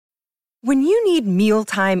When you need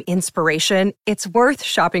mealtime inspiration, it's worth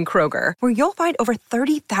shopping Kroger, where you'll find over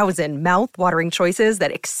 30,000 mouth-watering choices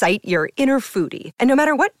that excite your inner foodie. And no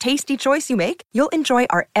matter what tasty choice you make, you'll enjoy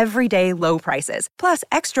our everyday low prices, plus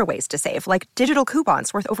extra ways to save, like digital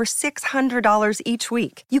coupons worth over $600 each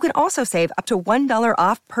week. You can also save up to $1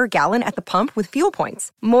 off per gallon at the pump with fuel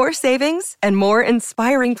points. More savings and more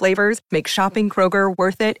inspiring flavors make shopping Kroger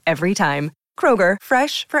worth it every time. Kroger,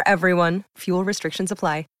 fresh for everyone. Fuel restrictions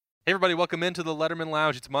apply. Hey, everybody, welcome into the Letterman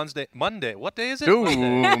Lounge. It's Monday. What day is it?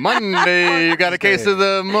 Ooh, Monday. You got a case of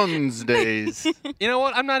the Mondays. You know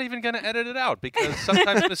what? I'm not even going to edit it out because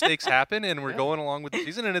sometimes mistakes happen, and we're going along with the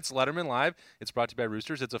season, and it's Letterman Live. It's brought to you by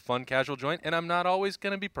Roosters. It's a fun, casual joint, and I'm not always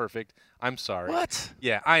going to be perfect. I'm sorry. What?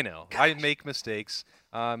 Yeah, I know. I make mistakes.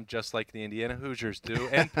 Just like the Indiana Hoosiers do,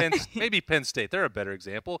 and maybe Penn State. They're a better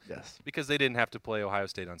example because they didn't have to play Ohio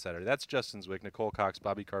State on Saturday. That's Justin Zwick, Nicole Cox,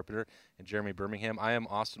 Bobby Carpenter, and Jeremy Birmingham. I am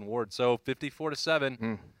Austin Ward. So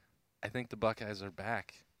 54-7, I think the Buckeyes are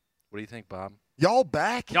back. What do you think, Bob? Y'all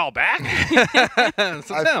back? Y'all back? I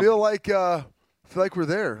feel like we're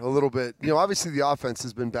there a little bit. You know, obviously the offense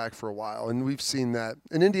has been back for a while, and we've seen that.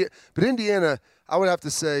 But Indiana, I would have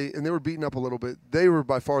to say, and they were beaten up a little bit, they were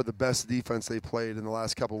by far the best defense they played in the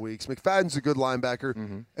last couple of weeks. McFadden's a good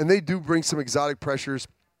linebacker, and they do bring some exotic pressures.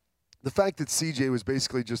 The fact that CJ was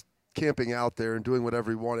basically just camping out there and doing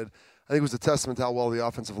whatever he wanted, I think it was a testament to how well the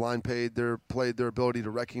offensive line played their ability to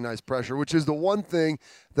recognize pressure, which is the one thing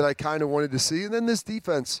that I kind of wanted to see. And then this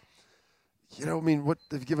defense, you know, I mean, what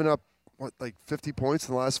they've given up, like 50 points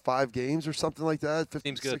in the last 5 games or something like that? 50,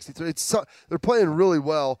 Seems good. 63. They're playing really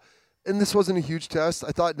well. And this wasn't a huge test.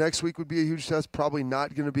 I thought next week would be a huge test. Probably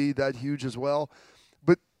not going to be that huge as well.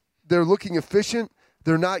 But they're looking efficient.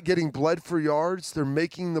 They're not getting bled for yards. They're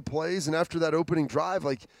making the plays. And after that opening drive,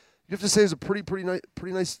 like, you have to say it's a pretty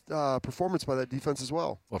nice performance by that defense as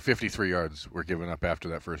well. Well, 53 yards were given up after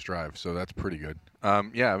that first drive, so that's pretty good.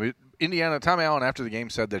 Indiana, Tom Allen after the game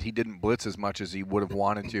said that he didn't blitz as much as he would have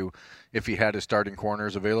wanted to if he had his starting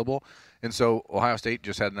corners available. And so Ohio State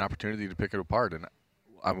just had an opportunity to pick it apart. And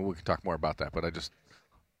I mean, we can talk more about that, but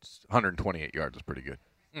 128 yards is pretty good.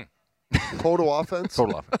 Total offense?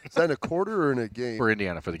 Total offense. Is that in a quarter or in a game? For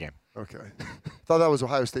Indiana for the game. Okay. Thought that was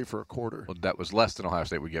Ohio State for a quarter. Well, that was less than Ohio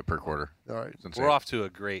State would get per quarter. All right. We're off to a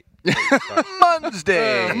great start.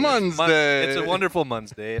 Monday. It's a wonderful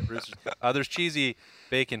Monday at Roosters. There's cheesy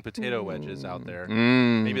bacon potato wedges out there.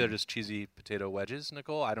 Maybe they're just cheesy potato wedges,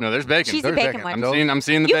 Nicole. I don't know. No, there's bacon. Cheesy there's bacon wedges. I'm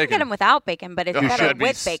seeing the you bacon. can get them without bacon, but it's You better should be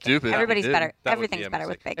with bacon. stupid. Everybody's better. That would be Everything's a better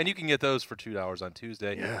with mistake. bacon. And you can get those for $2 on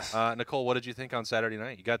Tuesday. Yes. Nicole, what did you think on Saturday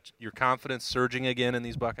night? You got your confidence surging again in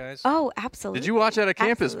these Buckeyes? Oh, absolutely. Did you watch at a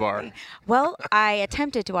campus Absolutely. bar? Well, I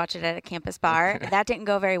attempted to watch it at a campus bar. That didn't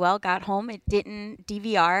go very well. Got home. It didn't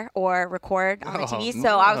DVR or record on the TV,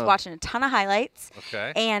 so I was watching a ton of highlights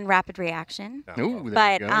and rapid reaction. Ooh, there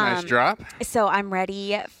But you go. Nice drop. So I'm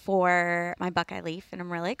ready for my Buckeye Leaf, and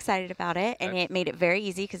I'm really excited about it. And it made it very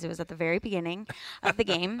easy because it was at the very beginning of the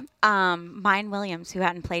game. Mayan Williams, who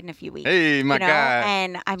hadn't played in a few weeks. Hey, my guy.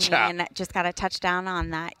 And I mean, just got a touchdown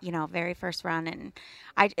on that, very first run. And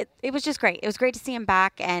it was just great. It was great to see him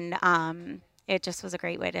back, and it just was a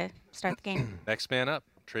great way to start the game. Next man up.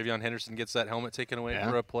 Travion Henderson gets that helmet taken away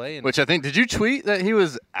for a play. And Which I think, did you tweet that he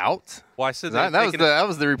was out? Well, I said that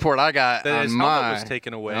was the report I got that on his my. helmet was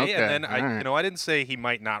taken away, Okay. and then All right. I didn't say he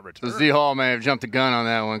might not return. So Z Hall may have jumped the gun on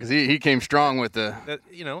that one because he came strong with the.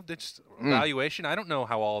 Just evaluation. I don't know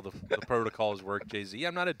how all the protocols work, Jay-Z.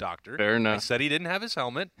 I'm not a doctor. Fair enough. I said he didn't have his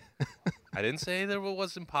helmet. I didn't say there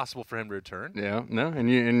was impossible for him to return. Yeah, no,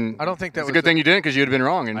 and I don't think that it's was a good thing you didn't because you'd have been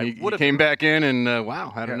wrong, and he would've came been back in and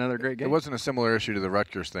had another great game. It wasn't a similar issue to the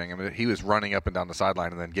Rutgers thing. I mean, he was running up and down the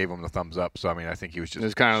sideline and then gave him the thumbs up. So I mean, I think he was It just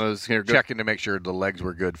was kind of those checking to make sure the legs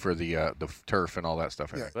were good for the turf and all that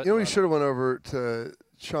stuff. Yeah. But, You know, we should have went over to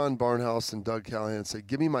Sean Barnhouse and Doug Callahan and say,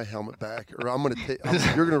 "Give me my helmet back, or I'm going to take.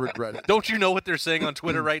 You're going to regret it. Don't you know what they're saying on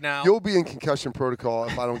Twitter right now? You'll be in concussion protocol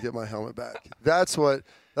if I don't get my helmet back." That's what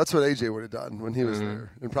AJ would have done when he was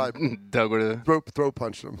there, and probably Doug would have throw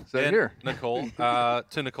punched him. said And here. Nicole,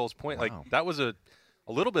 to Nicole's point, that was a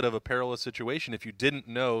little bit of a perilous situation. If you didn't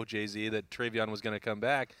know, Jay-Z, that Travion was going to come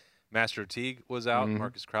back, Master Teague was out,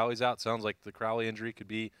 Marcus Crowley's out. Sounds like the Crowley injury could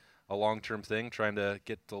be a long-term thing, trying to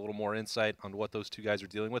get a little more insight on what those two guys are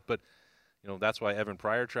dealing with. But, that's why Evan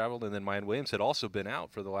Pryor traveled, and then Mayan Williams had also been out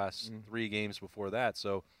for the last 3 games before that.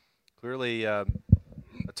 So clearly a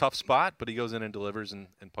tough spot, but he goes in and delivers and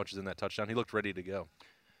punches in that touchdown. He looked ready to go.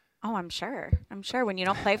 Oh, I'm sure. When you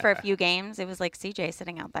don't play for a few games, it was like CJ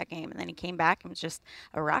sitting out that game, and then he came back and was just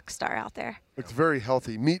a rock star out there. It's very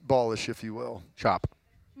healthy, meatballish, if you will. chop.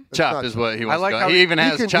 Chop is what he wants to go. He even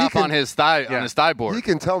has chop on his thigh on his thigh board. He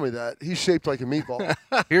can tell me that. He's shaped like a meatball.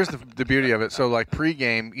 Here's the beauty of it. So like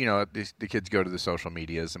pregame, the kids go to the social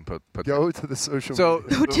medias and put to the social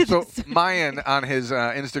media. So Mayan on his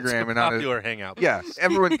Instagram and on his popular hangout. Yeah,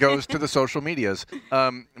 everyone goes to the social medias.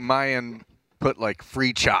 Mayan put like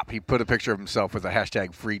free chop. He put a picture of himself with a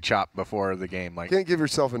hashtag free chop before the game. Like, can't give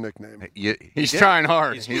yourself a nickname. He's trying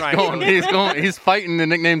hard. He's fighting the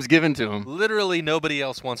nicknames given to him. Literally nobody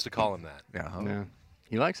else wants to call him that. Yeah.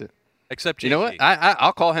 He likes it. Except JG. You know what?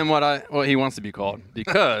 I'll call him what he wants to be called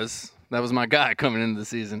because that was my guy coming into the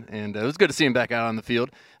season, and it was good to see him back out on the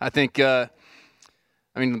field. I think.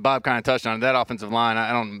 Bob kind of touched on it. That offensive line.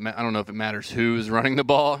 I don't know if it matters who's running the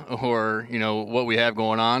ball or what we have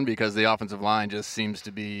going on because the offensive line just seems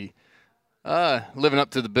to be living up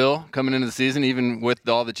to the bill coming into the season. Even with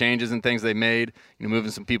all the changes and things they made,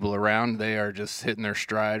 moving some people around, they are just hitting their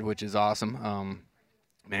stride, which is awesome.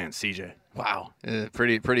 Man, CJ, wow,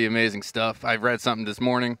 pretty amazing stuff. I've read something this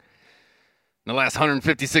morning. In the last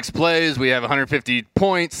 156 plays, we have 150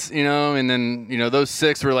 points, and then, those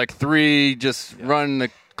 6 were like 3 just run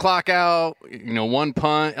the clock out, 1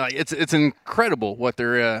 punt. Like it's incredible what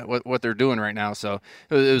they're what they're doing right now. So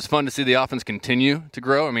it was fun to see the offense continue to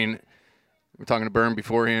grow. I mean, we're talking to Berm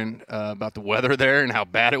beforehand about the weather there and how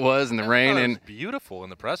bad it was and the rain. It and was beautiful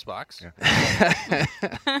in the press box. Yeah.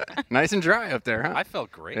 Nice and dry up there, huh? I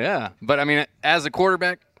felt great. Yeah, but I mean, as a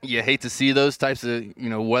quarterback, you hate to see those types of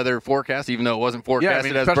weather forecasts, even though it wasn't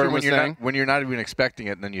forecasted. Yeah, as Berm was saying. when you're not even expecting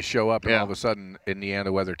it, and then you show up, and all of a sudden,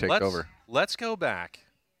 Indiana weather takes over. Let's go back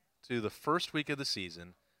to the first week of the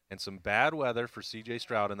season and some bad weather for C.J.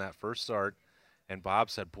 Stroud in that first start. And Bob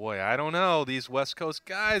said, boy, I don't know, these West Coast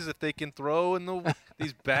guys, if they can throw in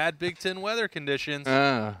these bad Big Ten weather conditions.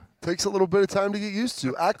 Takes a little bit of time to get used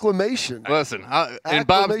to. Acclimation. Listen, in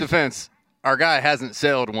Bob's defense, our guy hasn't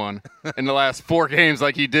sailed one in the last 4 games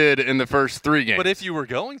like he did in the first 3 games. But if you were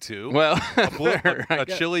going to, well, a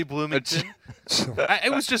chilly Bloomington.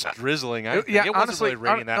 It was just drizzling. It wasn't honestly, really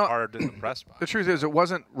raining that hard in the press box. The truth is, it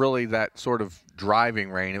wasn't really that sort of driving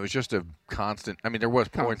rain. It was just a constant. I mean, there was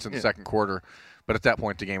points in the second quarter, but at that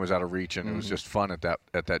point, the game was out of reach, and it was just fun at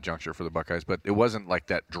that juncture for the Buckeyes. But it wasn't like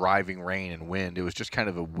that driving rain and wind. It was just kind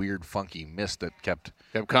of a weird, funky mist that kept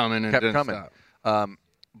coming and didn't stop.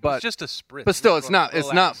 But it's just a sprint. But still, it's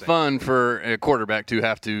not fun for a quarterback to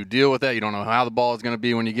have to deal with that. You don't know how the ball is going to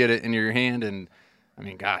be when you get it in your hand. And, I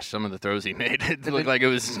mean, gosh, some of the throws he made, it looked like it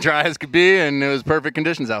was as dry as could be, and it was perfect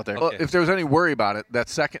conditions out there. Well, if there was any worry about it, the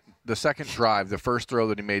second drive, the first throw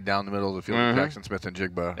that he made down the middle of the field with Jackson Smith and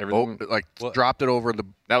Jigba, dropped it over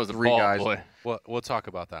that was the 3 guys. Boy. Well, we'll talk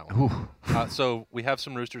about that one. So we have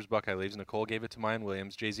some Roosters Buckeye leaves. Nicole gave it to Mayan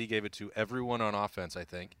Williams. Jay-Z gave it to everyone on offense, I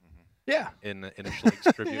think. Yeah. In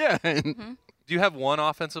Schleg's tribute. Yeah. Do you have one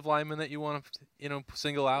offensive lineman that you want to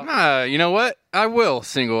single out? You know what? I will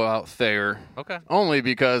single out Thayer. Okay. Only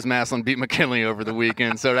because Massillon beat McKinley over the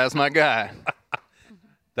weekend, so that's my guy.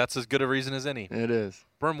 That's as good a reason as any. It is.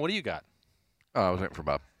 Berm, what do you got? I was waiting for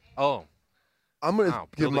Bob. Oh. I'm going to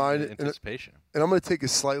give mine anticipation. And I'm going to take a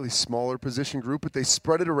slightly smaller position group, but they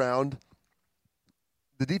spread it around.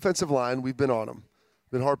 The defensive line, we've been on them.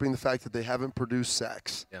 Been harping the fact that they haven't produced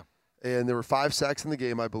sacks. Yeah. And there were 5 sacks in the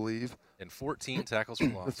game, I believe. And 14 tackles for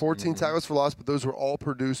loss. 14 tackles for loss, but those were all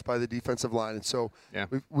produced by the defensive line. And so I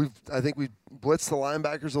think we've blitzed the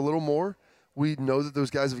linebackers a little more. We know that those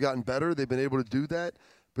guys have gotten better. They've been able to do that.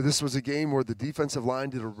 But this was a game where the defensive line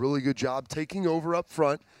did a really good job taking over up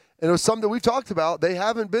front. And it was something that we've talked about. They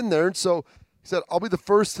haven't been there. And so he said, I'll be the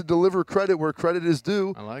first to deliver credit where credit is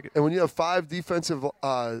due. I like it. And when you have 5 defensive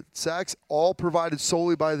sacks, all provided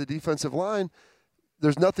solely by the defensive line,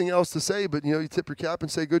 there's nothing else to say, but you tip your cap and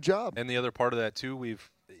say good job. And the other part of that too,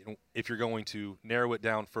 if you're going to narrow it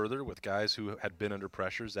down further with guys who had been under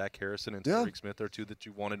pressure, Zach Harrison and Tariq Smith are 2 that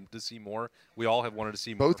you wanted to see more. We all have wanted to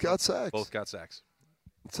see more. Both got sacks. Both got sacks.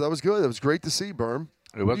 So that was good. That was great to see, Berm.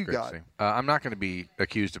 It was great to see. I'm not going to be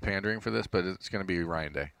accused of pandering for this, but it's going to be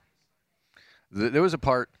Ryan Day. There was a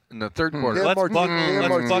part in the third quarter. Let's go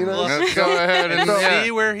ahead and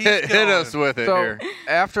see where he's going. Hit us with it here.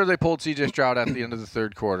 After they pulled C.J. Stroud at the end of the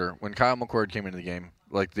third quarter, when Kyle McCord came into the game,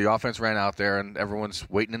 like the offense ran out there and everyone's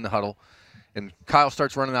waiting in the huddle, and Kyle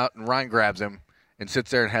starts running out and Ryan grabs him and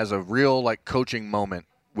sits there and has a real coaching moment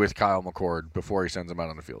with Kyle McCord before he sends him out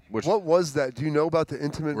on the field. What was that? Do you know about the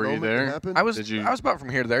intimate moment that happened? I was about from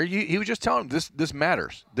here to there. He was just telling him this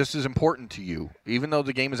matters. This is important to you, even though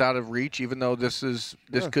the game is out of reach. Even though this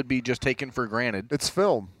could be just taken for granted. It's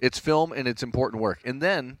film. It's film, and it's important work. And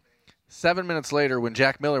then 7 minutes later, when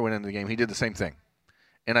Jack Miller went into the game, he did the same thing.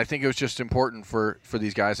 And I think it was just important for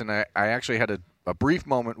these guys. And I actually had a brief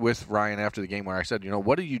moment with Ryan after the game where I said,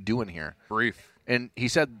 what are you doing here? Brief. And he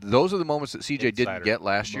said those are the moments that CJ didn't get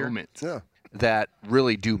last year that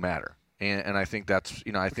really do matter. And I think that's,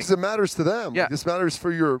 because it matters to them. Yeah. This matters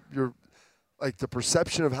for your like the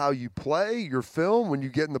perception of how you play, your film, when you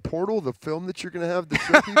get in the portal, the film that you're going to have to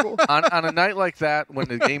show people. on a night like that, when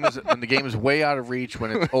the game is way out of reach,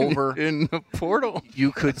 when it's over in the portal,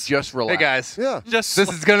 you could just relax. Hey guys, this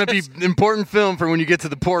is going to be important film for when you get to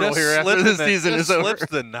the portal here after this season is over.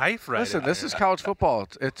 Slips the knife right. Listen, this is college football.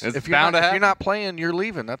 It's if you're not playing, you're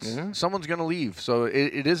leaving. Someone's going to leave. So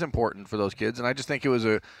it is important for those kids, and I just think it was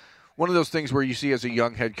one of those things where you see as a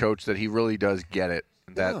young head coach that he really does get it.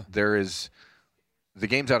 That there is. The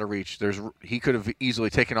game's out of reach. He could have easily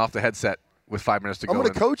taken off the headset with 5 minutes to go. I'm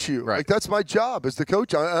going to coach you. Right. Like, that's my job as the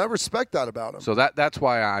coach. I respect that about him. So that's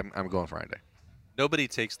why I'm going Friday. Nobody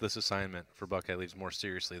takes this assignment for Buckeye Leaves more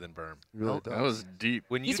seriously than Berm. Really that was deep.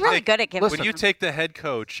 He's really good at giving. When you take the head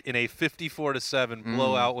coach in a 54-7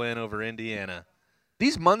 blowout win over Indiana.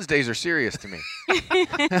 These Munns days are serious to me.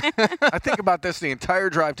 I think about this the entire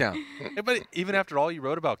drive down. Hey, but even after all you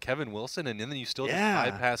wrote about Kevin Wilson, and then you still just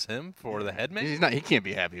bypass him for the head mate? He can't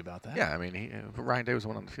be happy about that. Yeah, I mean, Ryan Day was the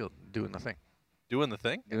one on the field doing the thing. Doing the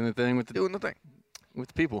thing? Doing the thing with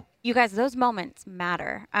the people. You guys, those moments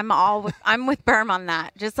matter. I'm with Berm on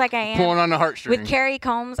that, just like I am. Pulling on the heartstrings. With Kerry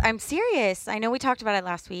Combs, I'm serious. I know we talked about it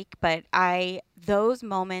last week, but those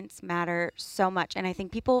moments matter so much, and I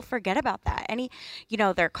think people forget about that.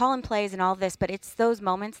 They're calling plays and all this, but it's those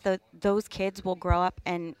moments that those kids will grow up,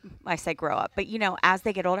 and I say grow up, but as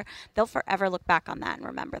they get older, they'll forever look back on that and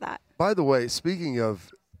remember that. By the way, speaking of,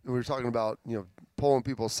 we were talking about pulling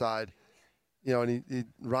people aside. And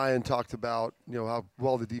Ryan talked about, how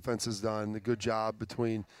well the defense has done, the good job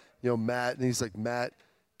between, Matt, and he's like, Matt,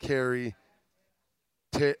 Kerry,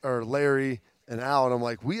 Larry, and Al. And I'm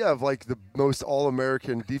like, we have, like, the most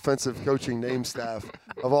all-American defensive coaching name staff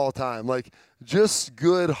of all time. Like, just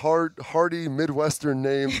good, hearty, Midwestern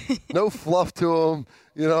names, no fluff to them.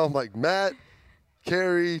 I'm like, Matt,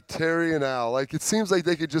 Kerry, Terry, and Al. Like, it seems like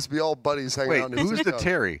they could just be all buddies hanging out. Wait, who's the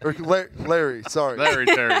Terry? Or Larry, sorry. Terry.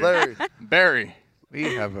 Larry. Barry.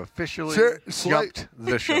 We have officially jumped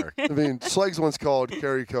the shark. I mean, Schleg's once called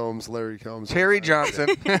Kerry Combs, Larry Combs. Terry Johnson,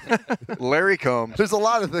 Larry Combs. There's a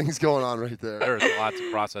lot of things going on right there. There's a lot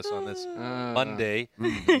to process on this Monday.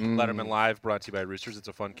 Letterman Live, brought to you by Roosters. It's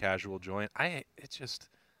a fun, casual joint. It's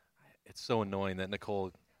so annoying that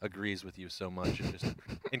Nicole agrees with you so much and just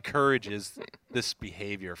encourages this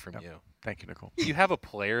behavior from you. Thank you, Nicole. Do you have a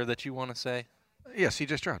player that you want to say? Yes,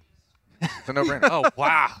 CJ Stroud. It's a no-brainer. Oh,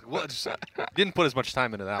 wow. Well, didn't put as much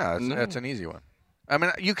time into that one. That's an easy one. I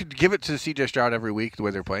mean, you could give it to C.J. Stroud every week the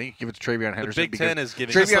way they're playing. You give it to TreVeyon Henderson. The Big Ten is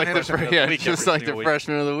giving TreVeyon Henderson. Just like the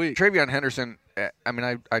freshman of the week. TreVeyon Henderson, I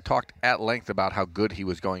mean, I talked at length about how good he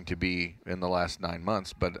was going to be in the last 9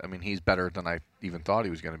 months, but, I mean, he's better than I even thought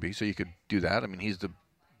he was going to be, so you could do that. I mean, he's the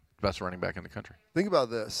best running back in the country. Think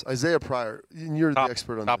about this. Isaiah Pryor, you're the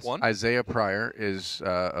expert on top this. One? Isaiah Pryor is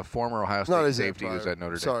a former Ohio State safety who's at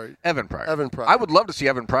Notre Dame. Sorry. Evan Pryor. Evan Pryor. I would love to see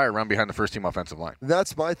Evan Pryor run behind the first team offensive line.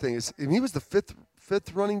 That's my thing. He was the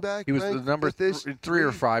fifth running back. He was the number 3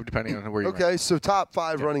 or 5, depending on where you Okay, so top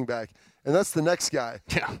 5 running back. And that's the next guy.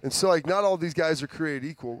 Yeah. And so, like, not all these guys are created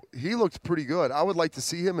equal. He looked pretty good. I would like to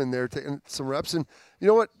see him in there taking some reps. And you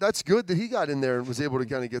know what? That's good that he got in there and was able to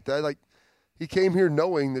kind of get that. Like, he came here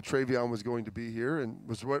knowing that TreVeyon was going to be here and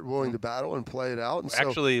was willing to battle and play it out. And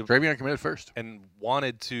actually, TreVeyon committed first. And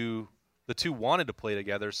the two wanted to play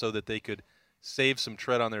together so that they could save some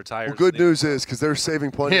tread on their tires. Well, good news is because they're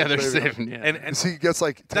saving plenty. Yeah, they're saving. Yeah. And he gets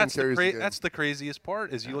like 10 carries a game. That's the craziest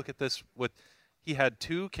part is you look at this he had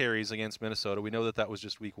 2 carries against Minnesota. We know that was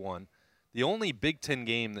just week 1. The only Big Ten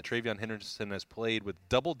game that TreVeyon Henderson has played with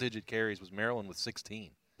double-digit carries was Maryland with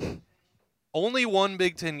 16. Only one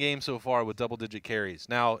Big Ten game so far with double-digit carries.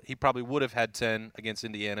 Now, he probably would have had 10 against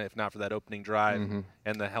Indiana if not for that opening drive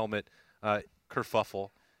and the helmet kerfuffle.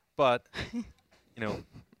 But,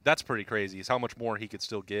 that's pretty crazy is how much more he could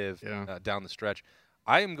still give down the stretch.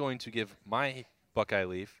 I am going to give my Buckeye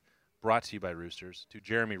Leaf, brought to you by Roosters, to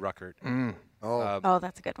Jeremy Ruckert.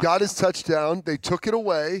 That's a good one. Got his touchdown. They took it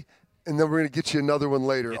away, and then we're going to get you another one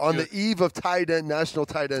later. On the eve of national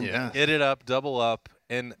tight end. Yeah. Hit it up, double up,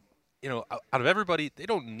 and out of everybody, they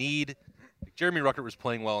don't need – Jeremy Ruckert was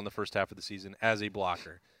playing well in the first half of the season as a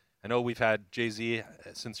blocker. I know we've had Jay-Z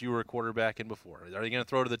since you were a quarterback and before. Are they going to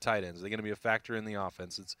throw to the tight ends? Are they going to be a factor in the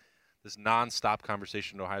offense? It's this nonstop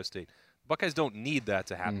conversation at Ohio State. Buckeyes don't need that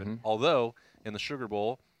to happen, although in the Sugar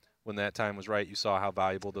Bowl, when that time was right, you saw how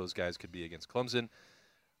valuable those guys could be against Clemson.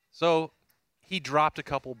 So he dropped a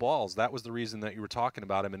couple balls. That was the reason that you were talking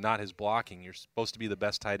about him and not his blocking. You're supposed to be the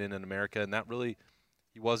best tight end in America, and that really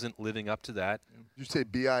he wasn't living up to that. Did you say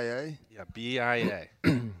BIA? Yeah, BIA.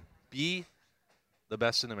 Be the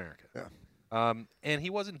best in America. Yeah. And he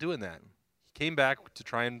wasn't doing that. He came back to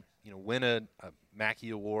try and win a Mackey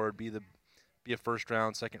Award, be a first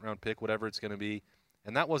round, second round pick, whatever it's going to be,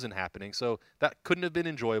 and that wasn't happening. So that couldn't have been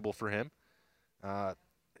enjoyable for him.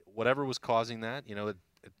 Whatever was causing that,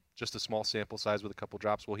 just a small sample size with a couple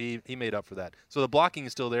drops. Well, he made up for that. So the blocking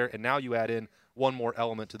is still there, and now you add in one more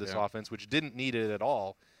element to this offense, which didn't need it at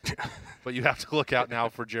all. But you have to look out now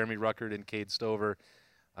for Jeremy Ruckert and Cade Stover.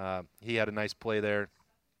 He had a nice play there,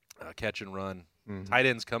 catch and run. Mm-hmm. Tight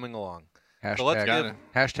ends coming along. Hashtag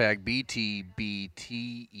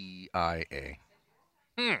BTBTEIA.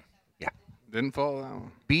 Yeah. Didn't follow that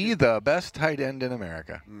one. Be the best tight end in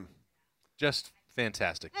America. Just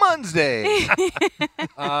fantastic. Monday.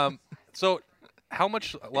 So how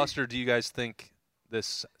much luster do you guys think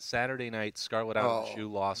this Saturday night Scarlet Island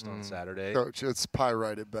Shoe lost on Saturday? Coach, it's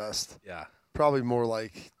pyrite at best. Yeah. Probably more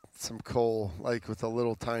like some coal, like with a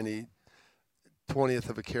little tiny 20th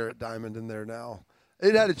of a carat diamond in there now.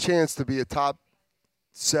 It had a chance to be a top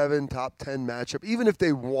 7, top 10 matchup. Even if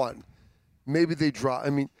they won, maybe they draw. I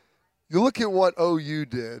mean, you look at what OU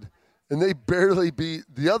did, and they barely beat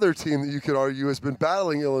the other team that you could argue has been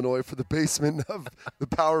battling Illinois for the basement of the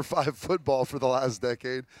Power 5 football for the last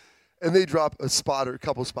decade, and they drop a spot or a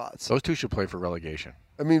couple spots. Those two should play for relegation.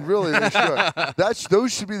 I mean, really, they should.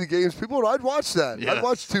 Those should be the games. I'd watch that. Yes. I'd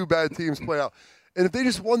watch two bad teams play out. And if they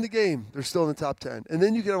just won the game, they're still in the top 10. And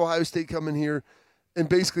then you get Ohio State come in here and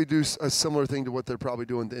basically do a similar thing to what they're probably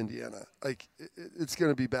doing to Indiana. Like, it's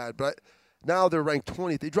going to be bad. But now they're ranked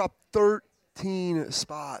 20th. They dropped 13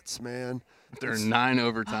 spots, man. They're 9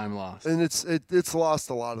 overtime loss. And it's lost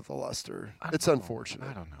a lot of the luster. It's unfortunate.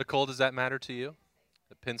 I don't know. Nicole, does that matter to you?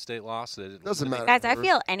 The Penn State loss? It doesn't matter. Guys, I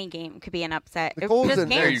feel any game could be an upset. Nicole's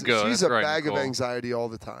there you go. She's That's a right, bag Nicole. of anxiety all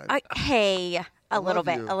the time. A little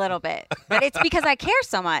bit. But it's because I care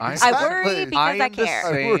so much. Exactly. I worry because I care. The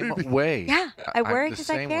same way. Yeah, I worry because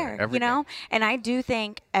I way, care, every day. And I do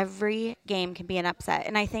think every game can be an upset.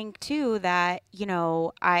 And I think, too, that,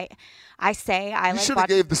 I say I you like should have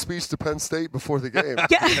watching. gave the speech to Penn State before the game.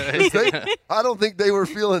 Yeah. I don't think they were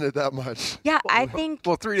feeling it that much. Yeah, I think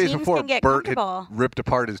 3 days teams before, can get Bert had comfortable. ripped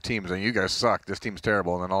apart his teams, and you guys suck. This team's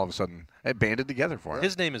terrible. And then all of a sudden, it banded together for him.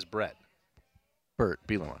 His name is Brett. Bert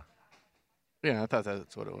Bielema. Yeah, I thought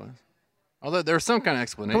that's what it was. Although there was some kind of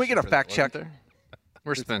explanation. Can we get a fact check there?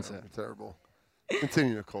 Where's Spence at? Terrible.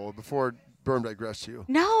 Continue, Nicole, before Berm digress you.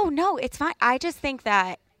 No, it's fine. I just think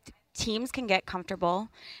that teams can get comfortable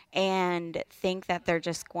and think that they're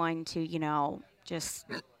just going to, just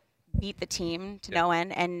beat the team to no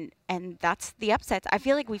end, and that's the upsets. I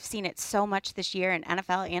feel like we've seen it so much this year in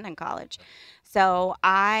NFL and in college. So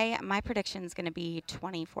my prediction is going to be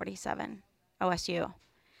 20-47 OSU.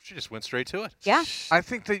 She just went straight to it. Yeah. I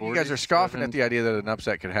think that you guys are scoffing at the idea that an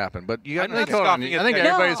upset could happen, but you got I'm to not think scoffing I think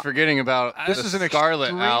everybody's forgetting about This the is an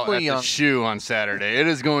Scarlet out at extremely young- the shoe on Saturday. It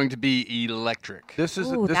is going to be electric. This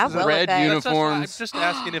is Ooh, this that is will a look red good. uniforms. I'm just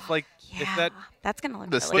asking if that That's going to look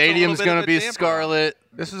The really good. stadium's bit going of to a be damper on scarlet.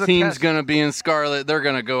 This is a Team's test. going to be in scarlet. They're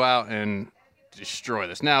going to go out and destroy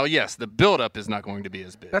this. Now, yes, the buildup is not going to be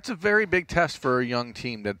as big. That's a very big test for a young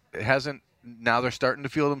team that hasn't. Now they're starting to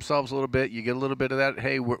feel themselves a little bit. You get a little bit of that.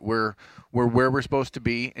 Hey, we're where we're supposed to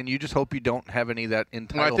be, and you just hope you don't have any of that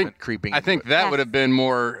entitlement creeping. I think into that Yes. would have been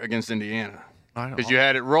more against Indiana it. because you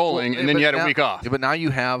had it rolling and then you had a week off. Yeah, but now you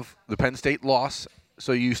have the Penn State loss,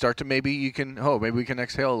 so you start to maybe we can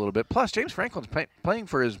exhale a little bit. Plus, James Franklin's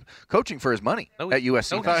coaching for his money at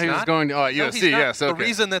USC. no, I thought he's he was not. going to at No, USC. he's not. Yes, okay. The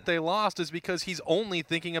reason that they lost is because he's only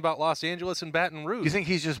thinking about Los Angeles and Baton Rouge. You think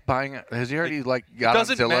he's just buying? Has he already got it on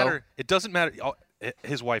doesn't Zillow? matter. It doesn't matter. Oh,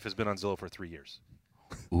 his wife has been on Zillow for 3 years.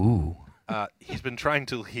 Ooh, He's been trying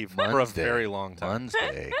to leave for a very long time.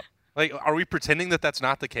 Wednesday. Like, are we pretending that that's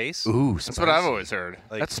not the case? Ooh, That's what I've always heard.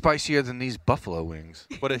 Like, That's spicier than these buffalo wings.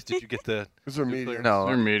 did you get the Those are medium. No,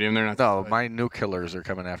 They're medium. They're not. no, my new killers are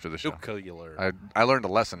coming after the show. nuclear? I learned a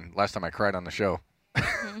lesson last time I cried on the show.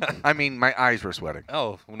 I mean, my eyes were sweating.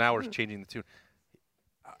 Oh, well, now we're changing the tune.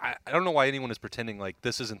 I don't know why anyone is pretending like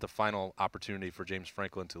this isn't the final opportunity for James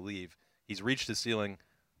Franklin to leave. He's reached his ceiling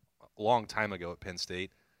a long time ago at Penn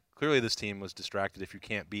State. Clearly this team was distracted if you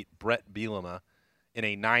can't beat Brett Bielema in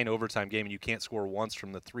a 9 overtime game and you can't score once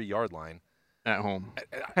from the 3-yard line. At home.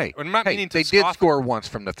 Hey, I'm not meaning to they did scoff. score once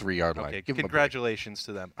from the 3-yard line. Okay, Give 'em a break. congratulations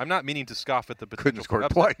to them. I'm not meaning to scoff at the potential Couldn't score for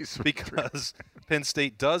upset twice. because Penn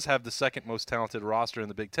State does have the second most talented roster in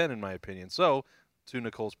the Big Ten, in my opinion. So, to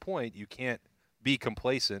Nicole's point, you can't be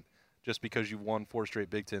complacent just because you've won 4 straight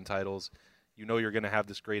Big Ten titles. You know you're going to have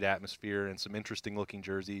this great atmosphere and some interesting-looking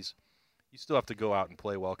jerseys. You still have to go out and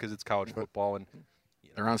play well because it's college football. And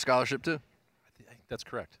they're on scholarship, too. I think that's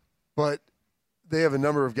correct. But they have a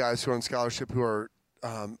number of guys who are on scholarship who are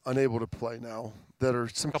unable to play now that are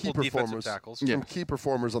some key performers. Some key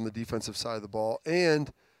performers on the defensive side of the ball.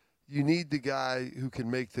 And you need the guy who can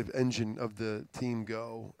make the engine of the team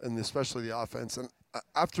go, and especially the offense. And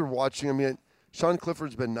after watching, I mean, Sean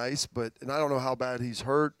Clifford's been nice, and I don't know how bad he's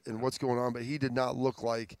hurt and what's going on, but he did not look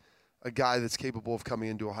like a guy that's capable of coming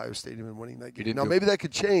into Ohio Stadium and winning that game. Now, maybe that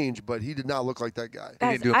could change, but he did not look like that guy.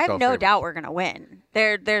 Guys, I have no doubt we're going to win.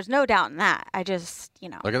 There's no doubt in that. I just,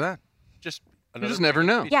 Look at that. You just never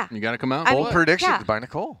know. Yeah. You got to come out. Bold predictions by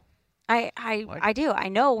Nicole. I do. I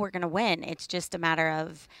know we're going to win. It's just a matter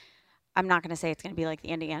of, I'm not going to say it's going to be like the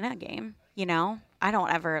Indiana game, you know? I don't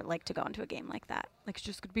ever like to go into a game like that. Like, it's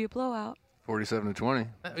just going to be a blowout. 47-20.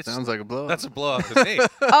 Sounds like a blowout. That's a blowout to me.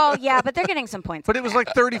 Oh, yeah, but they're getting some points. But it was like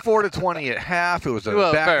 34-20 at half. It was a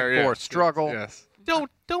back-and-forth struggle. Yes. Don't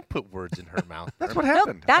put words in her mouth. That's what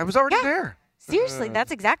happened. I was already there. Seriously,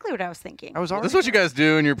 that's exactly what I was thinking. This is what you guys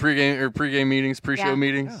do in your pregame meetings, pre-show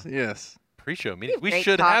meetings? Yeah. Yes. Pre-show meetings. We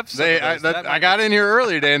should have some of those. I got in here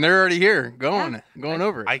early today, and they're already here going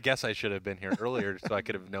over it. I guess I should have been here earlier so I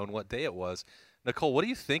could have known what day it was. Nicole, what do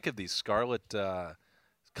you think of these scarlet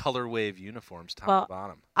color wave uniforms top to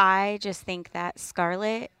bottom? I just think that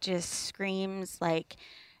scarlet just screams like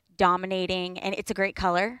dominating, and it's a great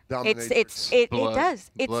color. It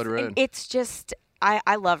does. Blood red. It's just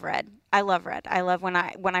I love red. I love red. I love when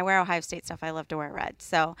I wear Ohio State stuff. I love to wear red.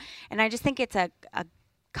 So, and I just think it's a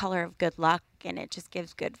color of good luck, and it just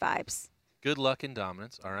gives good vibes. Good luck and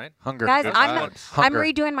dominance. All right. Hunger. Guys, I'm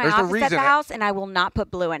redoing my office at the house, and I will not put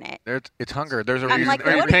blue in it. It's hunger. There's a reason. Like,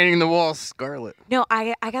 are you painting the walls scarlet? No,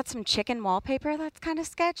 I got some chicken wallpaper that's kind of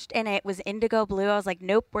sketched, and it was indigo blue. I was like,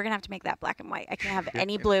 nope, we're going to have to make that black and white. I can't have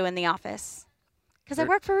any blue in the office. Because I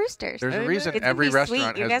work for Roosters. There's a reason every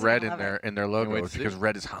restaurant has red in their logo because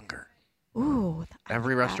red is hunger. Ooh.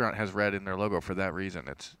 Every restaurant has red in their logo for that reason.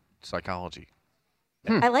 It's psychology.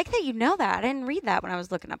 I like that you know that. I didn't read that when I was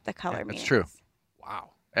looking up the color meanings. It's true.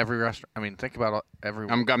 Wow. Every restaurant. I mean, think about every.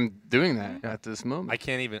 I'm doing that at this moment. I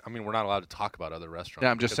can't even. I mean, we're not allowed to talk about other restaurants. Yeah,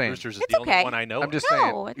 I'm just saying. Roosters is the only one I know. I'm just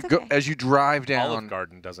saying. It's okay. As you drive down. Olive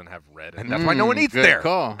Garden doesn't have red, and that's why no one eats good there.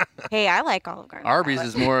 Call. Hey, I like Olive Garden. Arby's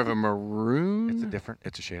is more of a maroon.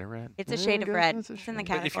 It's a shade of red. It's a shade of red. It's in the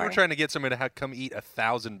category. If you were trying to get somebody to come eat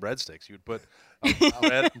 1,000 breadsticks, you'd put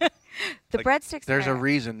red. The breadsticks. There's a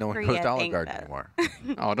reason no one goes to Olive Garden anymore.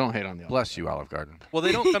 Oh, don't hate on the. Bless you, Olive Garden. Well,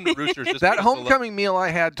 they don't come to Roosters. Just that homecoming meal I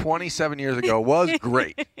had 27 years ago was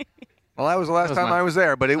great. Well, that was the last time I was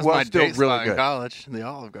there, but it was still really good. In college, the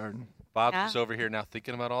Olive Garden. Bob's just over here now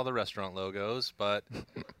thinking about all the restaurant logos, but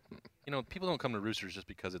you know, people don't come to Roosters just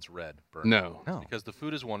because it's red. Bert. No. Because the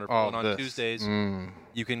food is wonderful, and on Tuesdays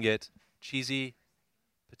you can get cheesy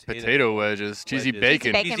potato wedges, cheesy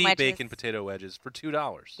bacon potato wedges for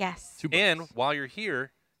 $2. Yes. And while you're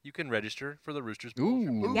here, you can register for the Roosters.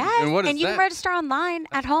 Ooh. Yes, and you can register online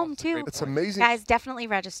at home too. It's amazing. Guys, definitely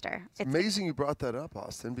register. It's amazing you brought that up,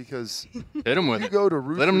 Austin, because hit them with you go to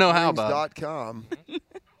roosterswings.com. Let them know how, Bob.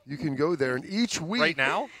 You can go there, and each week. Right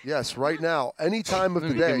now? Yes, right now. Any time of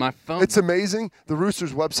the day. My phone. It's amazing. The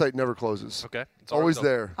Roosters website never closes. Okay. It's always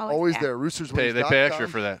there. Always there. Roosterswings.com. They pay extra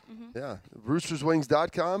for that. Mm-hmm. Yeah.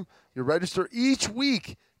 Roosterswings.com. You register. Each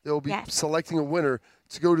week, they'll be selecting a winner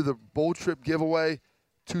to go to the Bowl Trip giveaway.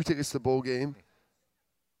 2 tickets to the bowl game.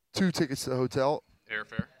 2 tickets to the hotel.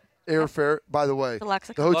 Airfare, by the way.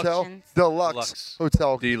 Deluxe hotel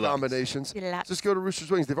combinations. Deluxe. Just go to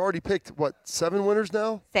Roosters Wings. They've already picked, 7 winners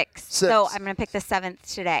now? 6. So I'm going to pick the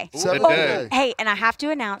 7th today. 7th today. Hey, and I have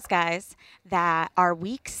to announce, guys, that our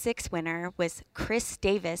Week 6 winner was Chris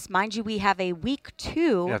Davis. Mind you, we have a Week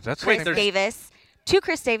 2 Chris Davis. 2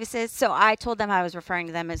 Chris Davises, so I told them I was referring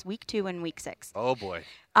to them as Week 2 and Week 6. Oh, boy.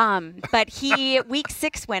 But he, Week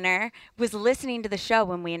 6 winner, was listening to the show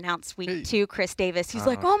when we announced Week 2 Chris Davis. He's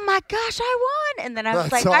like, oh, my gosh, I won. And then I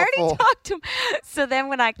was like, I already talked to him. So then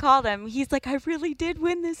when I called him, he's like, I really did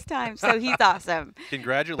win this time. So he's awesome.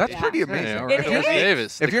 Congratulations. That's pretty amazing. Yeah, right. Chris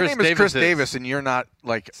Davis. If your name is Chris Davis and you're not,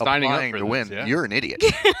 applying to win, you're an idiot.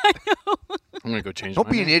 I know. I'm going to go change Don't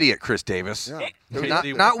be an idiot, Chris Davis. Yeah.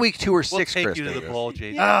 Not Week 2 or 6, Chris Davis. We'll take you to the bowl,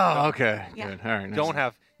 JC. Oh, okay. Good. All right. Don't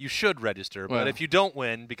you should register, but if you don't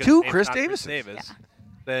win because 2 Chris Chris Davis, Davis,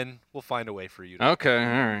 then we'll find a way for you. Okay, all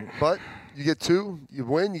right. But you get 2, you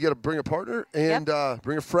win, you got to bring a partner and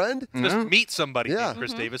bring a friend. Just meet somebody named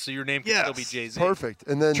Chris Davis, so your name can still be Jay-Z. Perfect.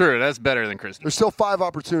 And then True, that's better than Chris. There's still 5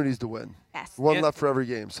 opportunities to win. Yes. 1 left for every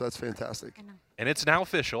game, so that's fantastic. And it's now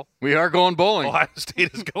official. We are going bowling. Ohio State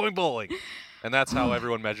is going bowling. And that's how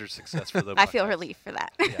everyone measures success for the I feel relief for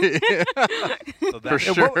that. So For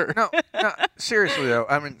sure. No, seriously though.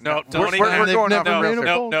 I mean, No, we're going off never real made a quick.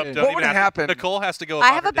 bowl game. don't What even would have- happen- Nicole has to go. I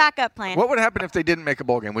about have her a day. backup plan. What would happen if they didn't make a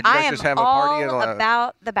bowl game? Would you I guys am just have a all party?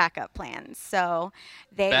 about the backup plans. So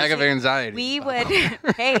Bag of anxiety. We would,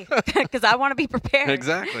 hey, because I want to be prepared.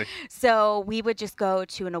 Exactly. So we would just go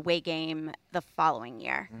to an away game the following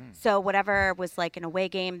year. So whatever was like an away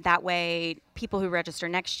game, that way people who register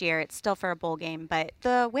next year, it's still for a bowl game. But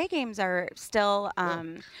the away games are still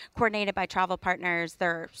coordinated by travel partners.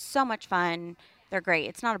 They're so much fun. They're great.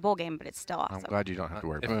 It's not a bowl game, but it's still awesome. I'm glad you don't have to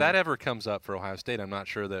worry about If it. that ever comes up for Ohio State, I'm not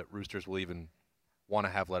sure that Roosters will even want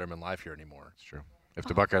to have Letterman live here anymore. It's true. If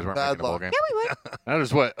the Buckeyes weren't Bad making a bowl luck. game. Yeah, we would. That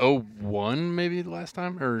was what, 01 maybe the last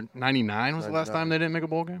time? Or 99 was the last time they didn't make a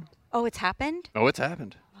bowl game? Oh, it's happened? Oh, it's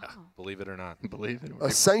happened. Believe it or not. Believe it. A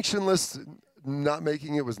sanctionless not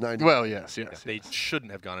making it was 90. Well, yes. They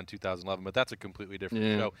shouldn't have gone in 2011, but that's a completely different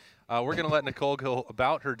Yeah. show. We're going to let Nicole go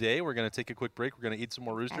about her day. We're going to take a quick break. We're going to eat some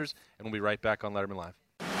more Roosters, and we'll be right back on Letterman Live.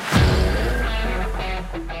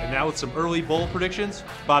 And now with some early bowl predictions,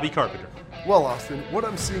 Bobby Carpenter. Well, Austin, what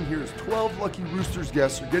I'm seeing here is 12 lucky Roosters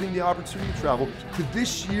guests are getting the opportunity to travel to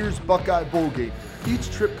this year's Buckeye Bowl game. Each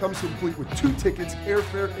trip comes complete with 2 tickets,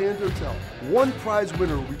 airfare, and hotel. One prize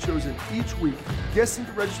winner will be chosen each week. Guests need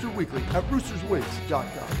to register weekly at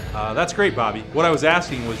roosterswings.com. That's great, Bobby. What I was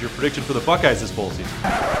asking was your prediction for the Buckeyes this bowl season.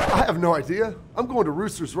 I have no idea. I'm going to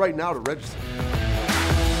Roosters right now to register.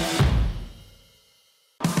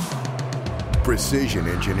 Precision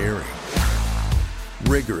engineering,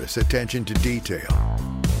 rigorous attention to detail.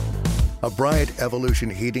 A Bryant Evolution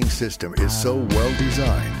heating system is so well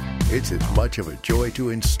designed, it's as much of a joy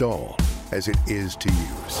to install as it is to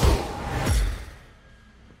use.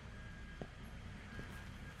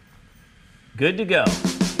 Good to go.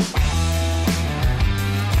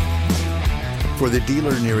 For the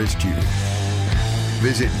dealer nearest you,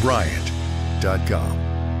 visit Bryant.com.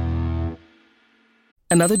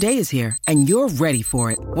 Another day is here, and you're ready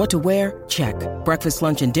for it. What to wear? Check. Breakfast,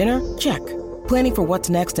 lunch, and dinner? Check. Planning for what's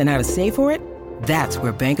next and how to save for it? That's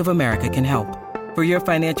where Bank of America can help. For your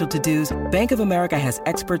financial to-dos, Bank of America has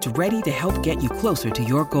experts ready to help get you closer to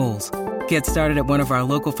your goals. Get started at one of our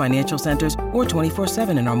local financial centers or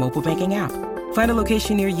 24/7 in our mobile banking app. Find a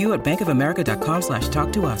location near you at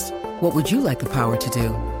bankofamerica.com/talktous. What would you like the power to do?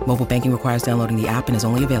 Mobile banking requires downloading the app and is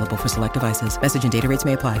only available for select devices. Message and data rates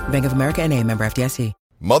may apply. Bank of America NA, member FDIC.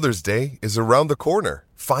 Mother's Day is around the corner.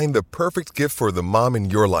 Find the perfect gift for the mom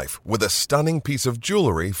in your life with a stunning piece of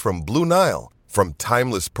jewelry from Blue Nile. From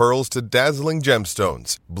timeless pearls to dazzling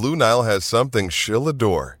gemstones, Blue Nile has something she'll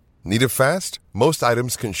adore. Need it fast? Most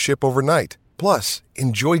items can ship overnight. Plus,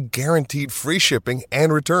 enjoy guaranteed free shipping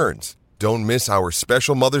and returns. Don't miss our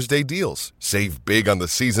special Mother's Day deals. Save big on the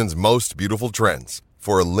season's most beautiful trends.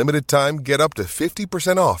 For a limited time, get up to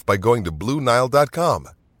 50% off by going to BlueNile.com.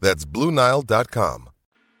 That's BlueNile.com.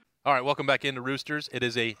 All right, welcome back into Roosters. It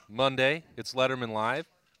is a Monday. It's Letterman Live.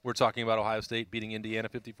 We're talking about Ohio State beating Indiana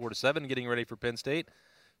 54-7, getting ready for Penn State.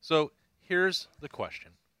 So here's the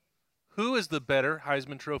question. Who is the better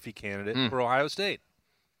Heisman Trophy candidate for Ohio State?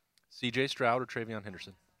 C.J. Stroud or Travion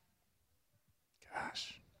Henderson?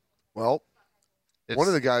 Gosh. Well, one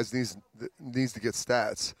of the guys needs to get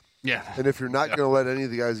stats. Yeah. And if you're not going to let any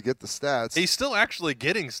of the guys get the stats. He's still actually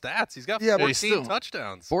getting stats. He's got 14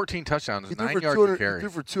 touchdowns. 14 touchdowns, He 9 threw yards for to carry. He threw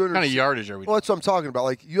for 200. What kind of yardage are we Well, that's what I'm talking about.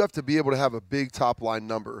 Like, you have to be able to have a big top-line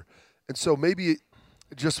number. And so maybe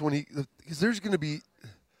just when because there's going to be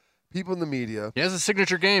people in the media. He has a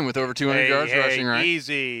signature game with over 200 yards rushing, right?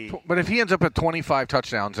 Easy. But if he ends up at 25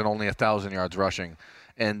 touchdowns and only 1,000 yards rushing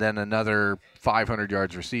and then another 500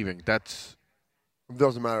 yards receiving, that's – it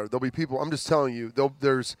doesn't matter. There'll be people. I'm just telling you,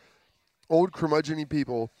 there's old curmudgeon-y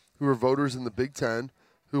people who are voters in the Big Ten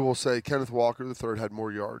who will say Kenneth Walker III had more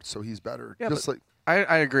yards, so he's better. Yeah, just like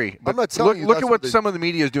I agree. But I'm not telling you. Look at what some of the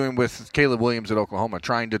media is doing with Caleb Williams at Oklahoma,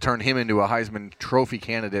 trying to turn him into a Heisman Trophy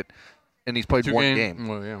candidate, and he's played one game.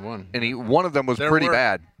 Well, yeah, one. And one of them was There pretty were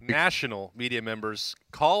bad. National media members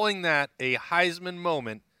calling that a Heisman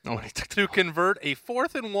moment to convert a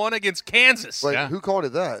 4th and 1 against Kansas. Wait, who called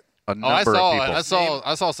it that? A number of people.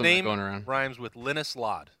 I saw some name going around. Rhymes with Linus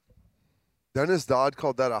Ladd. Dennis Dodd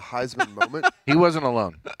called that a Heisman moment. He wasn't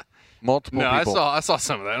alone. Multiple people. I saw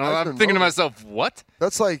some of that. Heisman I'm thinking to moment. myself, what?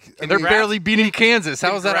 That's like They're barely beating Kansas.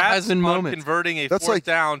 How is that a Congrats Heisman on moment? Converting a That's fourth like-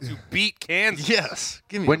 down to beat Kansas. Yes.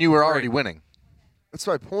 Give me when you were a already break. winning. That's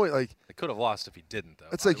my point. Like They could have lost if he didn't, though.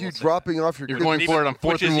 It's like you dropping off your You're kids. going for it on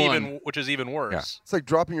 4th and 1. Which is even worse. Yeah. It's like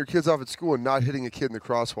dropping your kids off at school and not hitting a kid in the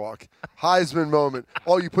crosswalk. Heisman moment.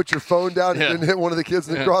 Oh, you put your phone down and didn't hit one of the kids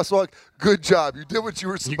in the crosswalk? Good job. You did what you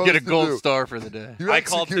were supposed to do. You get a gold star for the day. I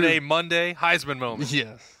called today Monday Heisman moment.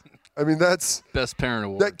 Yes. I mean, that's Best Parent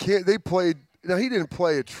Award. they played. Now, he didn't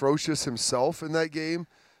play atrocious himself in that game,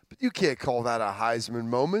 but you can't call that a Heisman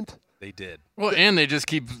moment. They did. Well, and they just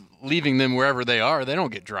keep leaving them wherever they are. They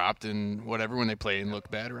don't get dropped and whatever when they play and look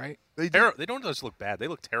bad, right? They don't just look bad. They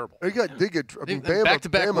look terrible. They get. I mean,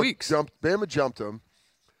 back-to-back weeks. Bama jumped them.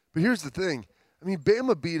 But here's the thing. I mean,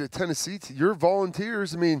 Bama beat a Tennessee team. Your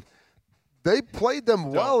Volunteers, I mean, they played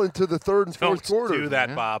them well into the third and fourth quarter. Don't do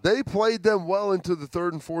that, Bob. They played them well into the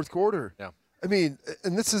third and fourth quarter. Yeah. I mean,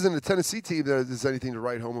 and this isn't a Tennessee team that is anything to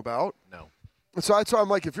write home about. No. And so that's why I'm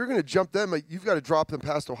like, if you're going to jump them, like, you've got to drop them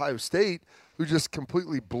past Ohio State, who just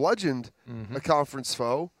completely bludgeoned a conference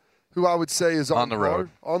foe, who I would say is on the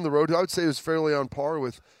road. On the road, who I would say is fairly on par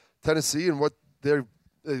with Tennessee and what they're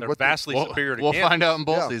vastly superior to We'll Kansas. find out in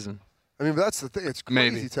bowl season. I mean, but that's the thing. It's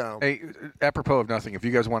crazy town. Hey, apropos of nothing, if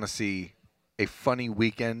you guys want to see a funny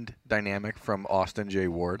weekend dynamic from Austin J.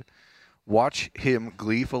 Ward, watch him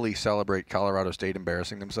gleefully celebrate Colorado State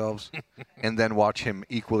embarrassing themselves, and then watch him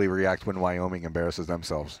equally react when Wyoming embarrasses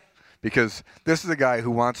themselves. Because this is a guy who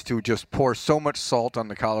wants to just pour so much salt on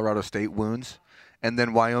the Colorado State wounds, and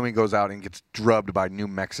then Wyoming goes out and gets drubbed by New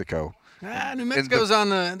Mexico. New Mexico's on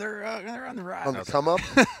the they're on the rise. On the come up?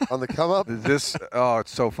 On the come up? It's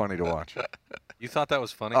so funny to watch. You thought that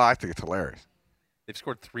was funny? Oh, I think it's hilarious. They've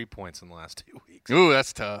scored 3 points in the last 2 weeks. Ooh,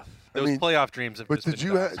 that's tough. Those playoff dreams have just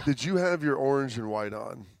been did you have your orange and white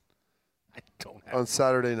on? I don't have on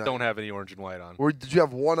Saturday night. Don't have any orange and white on. Or did you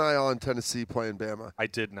have one eye on Tennessee playing Bama? I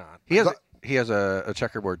did not. He has a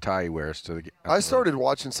checkerboard tie he wears to the. I started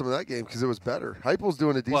watching some of that game because it was better. Heupel's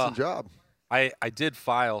doing a decent job. I did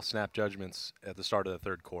file snap judgments at the start of the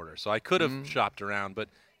third quarter, so I could have shopped around, but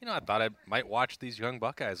I thought I might watch these young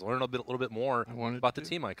Buckeyes, learn a little bit more about the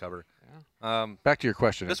team I cover. Yeah. Back to your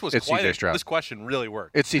question. This was it's C.J. Stroud. This question really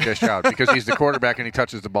worked. It's C.J. Stroud because he's the quarterback and he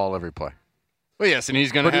touches the ball every play. Well, yes, and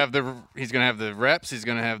he's going to have the reps, he's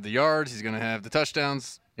going to have the yards, he's going to have the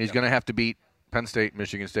touchdowns. He's going to have to beat Penn State,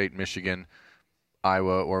 Michigan,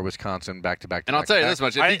 Iowa, or Wisconsin back-to-back. And I'll tell you this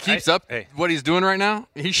much: if he keeps up what he's doing right now,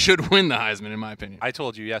 he should win the Heisman, in my opinion. I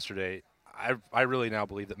told you yesterday. I really now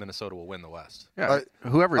believe that Minnesota will win the West. Yeah,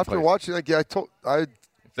 whoever after plays. Watching that game,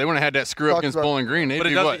 if they wouldn't have had that screw up against Bowling Green, they'd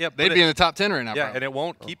be what? They'd be in the top 10 right now. Yeah, probably. and it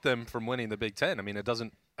won't keep them from winning the Big Ten. I mean, it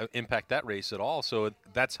doesn't impact that race at all. So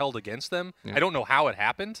that's held against them. Yeah. I don't know how it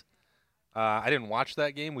happened. I didn't watch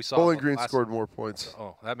that game. We saw Bowling Green scored more points.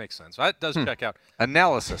 Oh, that makes sense. That does check out.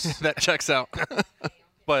 Analysis. That checks out.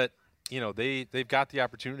 But they've got the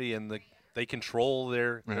opportunity and they control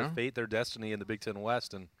their fate, their destiny in the Big Ten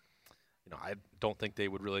West, and I don't think they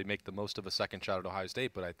would really make the most of a second shot at Ohio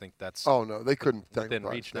State, but I think that's they couldn't within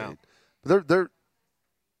reach now. But they're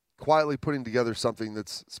quietly putting together something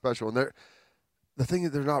that's special, and the thing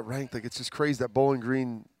is they're not ranked. Like, it's just crazy that Bowling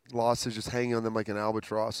Green loss is just hanging on them like an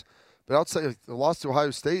albatross. But I'd say the loss to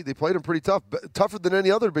Ohio State, they played them pretty tough, tougher than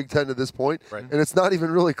any other Big Ten to this point, and it's not even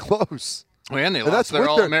really close. Well, and they lost their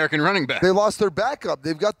All-American running back. They lost their backup.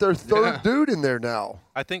 They've got their third dude in there now.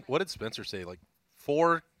 I think, what did Spencer say? Like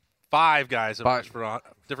 5 guys have rushed for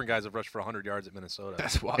different guys have rushed for 100 yards at Minnesota.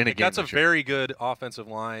 That's wild. That's a very good offensive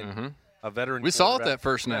line. A veteran. We saw it that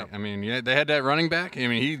first night. I mean, they had that running back. I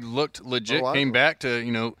mean, he looked legit. Came back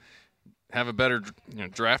to have a better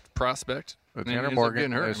draft prospect. Tanner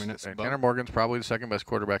Morgan. Tanner Morgan's probably the second best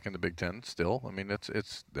quarterback in the Big Ten. Still, I mean,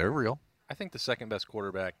 they're real. I think the second best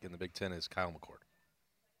quarterback in the Big Ten is Kyle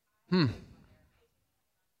McCord.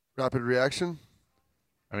 Rapid reaction.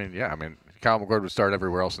 I mean, Kyle McCord would start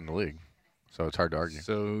everywhere else in the league, so it's hard to argue.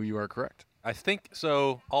 So you are correct. I think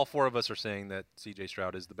so. All 4 of us are saying that C.J.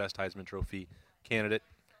 Stroud is the best Heisman Trophy candidate.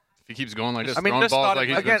 If he keeps going like this, I mean, throwing balls like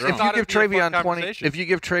he's again, been if you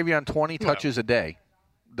give Travion 20 touches a day,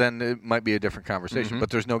 then it might be a different conversation. But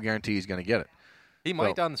there's no guarantee he's going to get it. He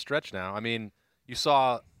might down the stretch now. I mean, you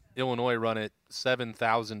saw Illinois run it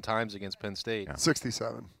 7,000 times against Penn State. Yeah.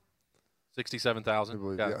 67. 67,000? I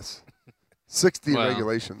believe, yes. 60 in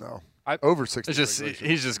regulation, though. Over 60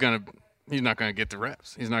 He's not going to get the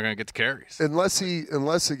reps. He's not going to get the carries. Unless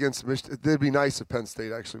against Michigan. It'd be nice if Penn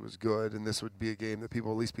State actually was good, and this would be a game that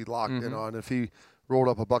people at least be locked in on. If he rolled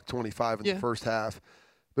up $125 in the first half.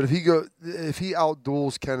 But if he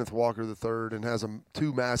outduels Kenneth Walker III and has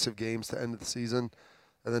 2 massive games to end of the season,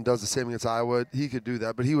 and then does the same against Iowa, he could do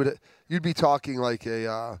that. But you'd be talking like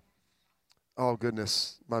a oh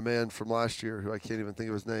goodness, my man from last year, who I can't even think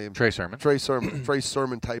of his name. Trey Sermon. Trey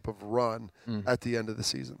Sermon type of run at the end of the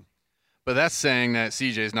season. But that's saying that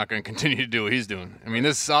CJ is not going to continue to do what he's doing. I mean,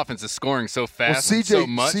 this offense is scoring so fast well, and so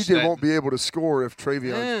much. CJ won't be able to score if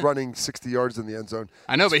Travion's running 60 yards in the end zone.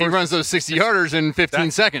 I know, but he runs those 60-yarders in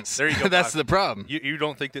 15 seconons. There you go. That's the problem. You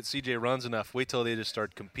don't think that CJ runs enough. Wait till they just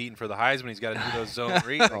start competing for the Heisman. He's got to do those zone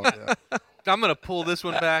reads. I'm going to pull this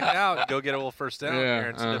one back out and go get a little first down here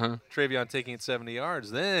instead of Travion taking it 70 yards.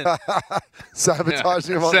 Then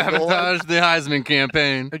sabotaging him on Sabotage the Heisman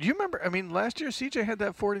campaign. Do you remember? I mean, last year CJ had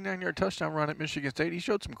that 49-yard touchdown run at Michigan State. He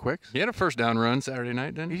showed some quicks. He had a first down run Saturday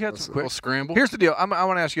night, didn't he? He had some quick scramble. Here's the deal. I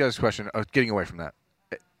want to ask you guys a question. Getting away from that,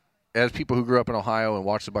 as people who grew up in Ohio and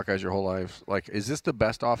watched the Buckeyes your whole lives, like, is this the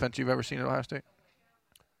best offense you've ever seen at Ohio State?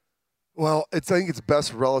 Well, I think it's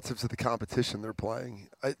best relative to the competition they're playing.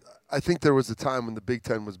 I think there was a time when the Big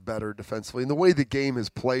Ten was better defensively. And the way the game is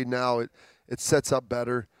played now, it sets up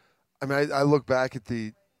better. I mean, I look back at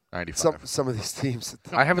the 95. Some of these teams.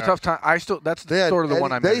 I have a tough time. That's sort of the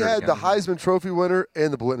one I'm They had the Heisman Trophy winner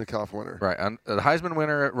and the Biletnikoff winner. Right. The Heisman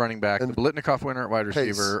winner at running back, the Biletnikoff winner at wide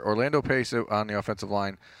receiver, Orlando Pace on the offensive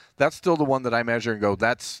line. That's still the one that I measure and go,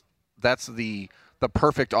 that's the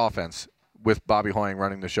perfect offense with Bobby Hoying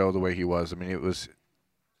running the show the way he was. I mean, it was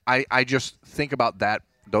 – I just think about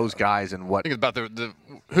those guys and what – I think about the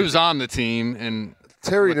who's on the team and –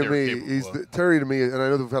 Terry to me, and I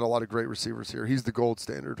know they've had a lot of great receivers here. He's the gold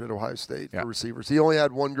standard at Ohio State for receivers. He only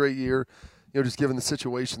had one great year, just given the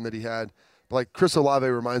situation that he had. But like Chris Olave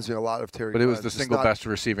reminds me a lot of Terry. But it was the single best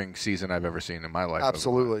receiving season I've ever seen in my life.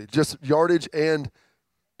 Absolutely, just yardage and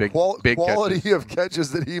big quality catches. of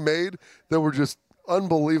catches that he made that were just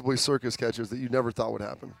unbelievably circus catches that you never thought would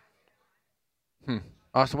happen.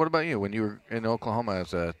 Austin, what about you? When you were in Oklahoma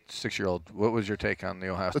as a 6-year-old, what was your take on the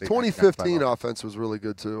Ohio State? The 2015 offense was really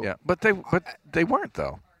good too. Yeah, but they weren't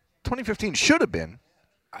though. 2015 should have been.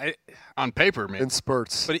 On paper, man. In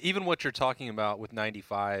spurts. But even what you're talking about with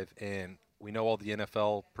 95, and we know all the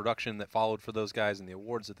NFL production that followed for those guys and the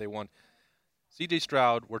awards that they won. C.J.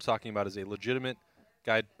 Stroud, we're talking about as a legitimate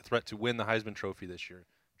guy threat to win the Heisman Trophy this year.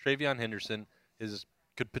 Travion Henderson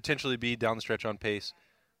could potentially be down the stretch on pace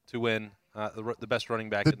to win the best running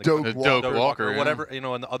back in the country. Doak Walker, or whatever,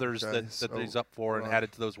 and the others that he's up for and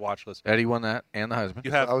added to those watch lists. Eddie won that and the Heisman.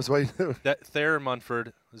 You have I was waiting. Thayer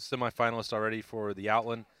Munford, semifinalist already for the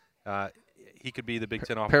Outland. He could be the Big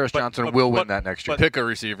Ten offense. Paris Johnson will win that next year. Pick a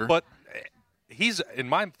receiver. But he's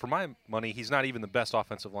for my money, he's not even the best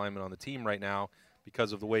offensive lineman on the team right now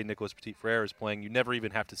because of the way Nicholas Petit-Frere is playing. You never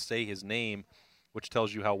even have to say his name, which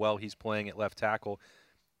tells you how well he's playing at left tackle.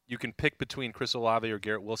 You can pick between Chris Olave or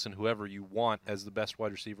Garrett Wilson, whoever you want, as the best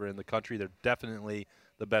wide receiver in the country. They're definitely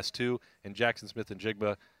the best two, and Jackson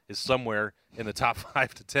Smith-Njigba is somewhere in the top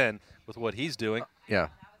 5 to 10 with what he's doing. Yeah.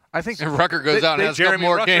 I think Rucker goes out and has a couple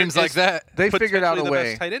more games like that. They figured out a way. The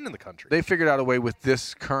best tight end in the country. They figured out a way with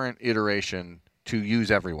this current iteration to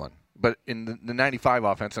use everyone. But in the 95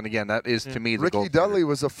 offense, and again, that is to me the gold Ricky Dudley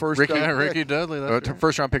was a first-round pick. Ricky Dudley.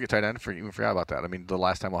 First-round pick at tight end. You forgot about that. I mean, the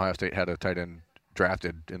last time Ohio State had a tight end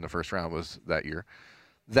drafted in the first round was that year.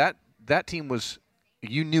 That team was,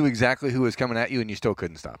 you knew exactly who was coming at you, and you still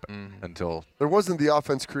couldn't stop it until there wasn't the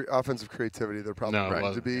offensive creativity there probably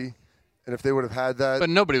needed to be. And if they would have had that, but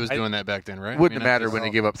nobody was doing that back then, right? Wouldn't matter when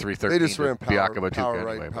you give up 313. They just ran power right,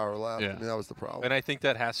 anyway, power left. Yeah. I mean, that was the problem. And I think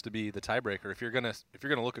that has to be the tiebreaker. If you're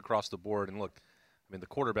gonna look across the board and look, I mean, the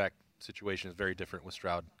quarterback situation is very different with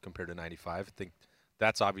Stroud compared to 95. I think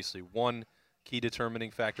that's obviously one key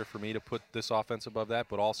determining factor for me to put this offense above that,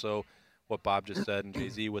 but also what Bob just said and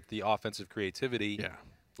Jay-Z with the offensive creativity. Yeah.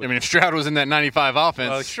 I mean, if Stroud was in that 95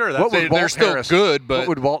 offense, sure, they're still good. But what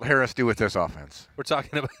would Walt Harris do with this offense? We're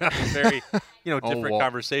talking about a very, different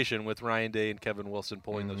conversation with Ryan Day and Kevin Wilson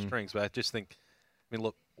pulling those strings. But I just think,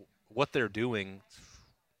 look, what they're doing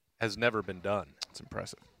has never been done. It's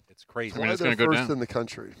impressive. It's crazy. Why they're first in the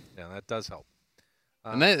country. Yeah, that does help.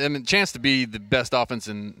 And chance to be the best offense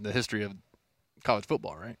in the history of college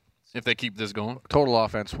football, right? If they keep this going, total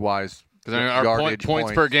offense wise. Because our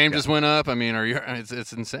points per game just went up. I mean,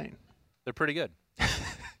 it's insane. They're pretty good.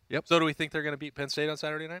 Yep. So do we think they're going to beat Penn State on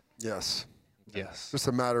Saturday night? Yes. Yes. Just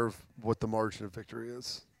a matter of what the margin of victory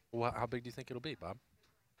is. Well, how big do you think it'll be, Bob?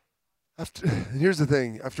 Here's the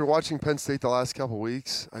thing. After watching Penn State the last couple of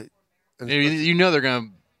weeks, they're going to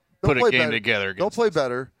put a game together. They'll play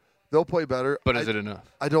better. But is it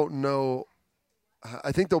enough? I don't know.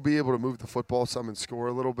 I think they'll be able to move the football some and score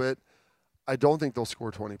a little bit. I don't think they'll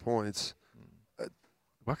score 20 points.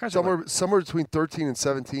 Somewhere between 13 and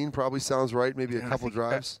 17 probably sounds right. Maybe a couple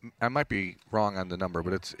drives. I might be wrong on the number,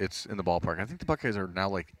 but it's in the ballpark. I think the Buckeyes are now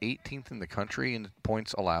like 18th in the country in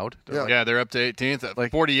points allowed. Yeah, they're up to 18th,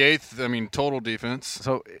 like 48th. I mean, total defense.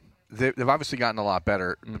 So they've obviously gotten a lot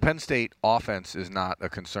better. The Penn State offense is not a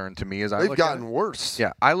concern to me. They've gotten worse.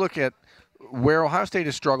 Yeah, I look at where Ohio State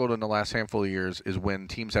has struggled in the last handful of years is when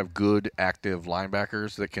teams have good, active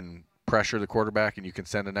linebackers that can pressure the quarterback and you can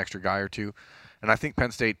send an extra guy or two. And I think Penn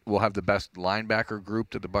State will have the best linebacker group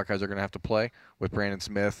that the Buckeyes are going to have to play with Brandon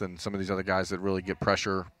Smith and some of these other guys that really get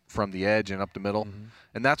pressure from the edge and up the middle. Mm-hmm.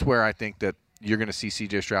 And that's where I think that you're going to see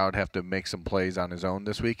C.J. Stroud have to make some plays on his own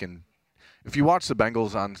this week. And if you watch the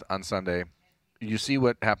Bengals on Sunday, you see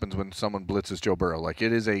what happens when someone blitzes Joe Burrow. Like,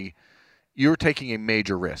 you're taking a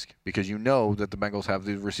major risk because you know that the Bengals have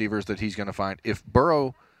the receivers that he's going to find. If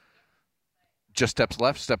Burrow just steps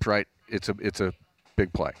left, steps right, it's a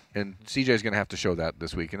big play. And CJ is going to have to show that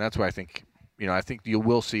this week. And that's why I think you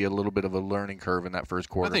will see a little bit of a learning curve in that first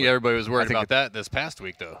quarter. I think everybody was worried about that this past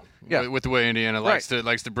week, though. Yeah. With the way Indiana likes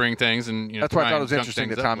to bring things. And that's why I thought it was interesting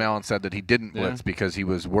that Tom Allen said that he didn't blitz because he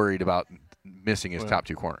was worried about missing his top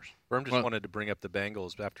two corners. Berm just wanted to bring up the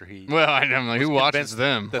Bengals after he I'm like, who watches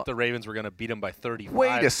them? That the Ravens were going to beat them by 35.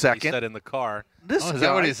 Wait a second. He said in the car. Is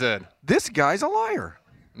that what he said? This guy's a liar.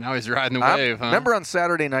 Now he's riding the wave, huh? Remember on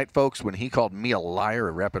Saturday night, folks, when he called me a liar,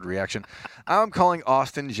 a rapid reaction? I'm calling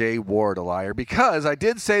Austin J. Ward a liar because I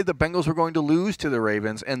did say the Bengals were going to lose to the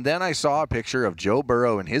Ravens, and then I saw a picture of Joe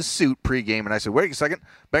Burrow in his suit pregame, and I said, wait a second,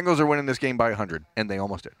 Bengals are winning this game by 100, and they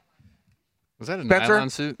almost did. Was that a nylon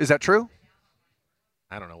suit? Is that true?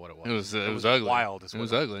 I don't know what it was. It was ugly. Wild. It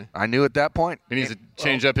was ugly. I knew at that point. He needs to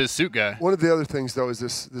change up his suit guy. One of the other things, though, is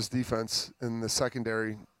this defense in the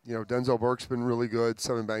secondary. You know, Denzel Burke's been really good.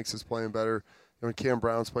 Sevyn Banks is playing better. You know, Cam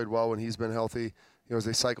Brown's played well when he's been healthy. You know, as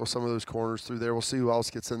they cycle some of those corners through there, we'll see who else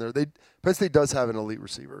gets in there. Penn State does have an elite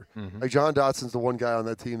receiver. Mm-hmm. Like John Dotson's the one guy on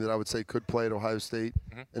that team that I would say could play at Ohio State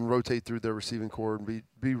and rotate through their receiving core and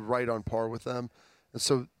be right on par with them. And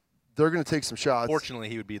so they're going to take some shots. Fortunately,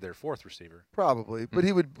 he would be their fourth receiver. Probably, but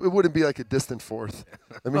it wouldn't be like a distant fourth.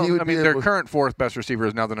 I mean, their current fourth best receiver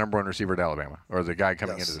is now the number one receiver at Alabama, or the guy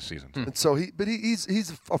coming into the season. And so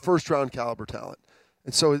he's a first round caliber talent,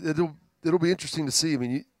 and so it'll be interesting to see. I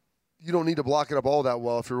mean, you don't need to block it up all that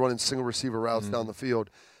well if you're running single receiver routes down the field.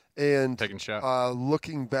 And taking shots.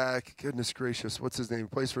 Looking back, goodness gracious, what's his name? He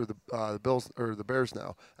plays for the Bills or the Bears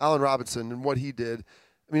now. Allen Robinson and what he did.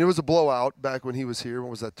 I mean, it was a blowout back when he was here. What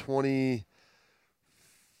was that,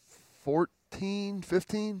 2014,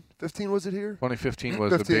 15? 15 was it here? 2015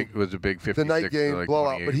 was the big 56. The night game like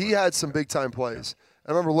blowout. But he had some big-time plays.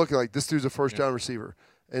 I remember looking like, this dude's a first-down receiver.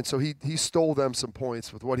 And so he stole them some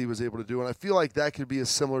points with what he was able to do. And I feel like that could be a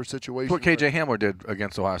similar situation. What K.J. Hamler did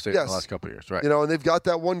against Ohio State in the last couple of years, right? You know, and they've got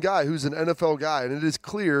that one guy who's an NFL guy, and it is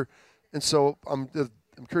clear. And so I'm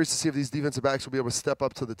curious to see if these defensive backs will be able to step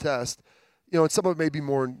up to the test. You know, and some of it may be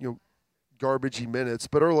more, garbagey minutes,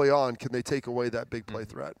 but early on, can they take away that big play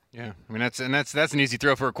threat? Yeah, I mean that's an easy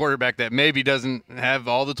throw for a quarterback that maybe doesn't have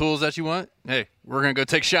all the tools that you want. Hey, we're gonna go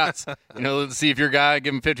take shots. Let's see if your guy,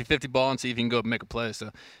 give him 50-50 ball and see if he can go and make a play.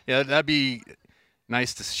 So yeah, that'd be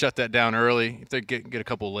nice to shut that down early. If they get a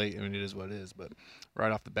couple late, I mean it is what it is. But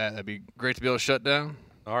right off the bat, that'd be great to be able to shut down.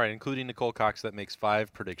 All right, including Nicole Cox, that makes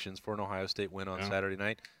 5 predictions for an Ohio State win on Saturday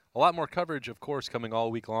night. A lot more coverage, of course, coming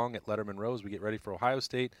all week long at Letterman Row as we get ready for Ohio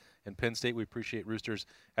State and Penn State. We appreciate Roosters,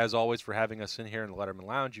 as always, for having us in here in the Letterman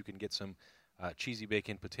Lounge. You can get some cheesy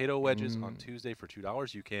bacon potato wedges on Tuesday for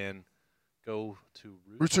 $2. You can go to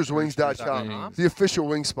roosterswings.com, the official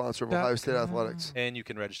wing sponsor of Ohio State Athletics. And you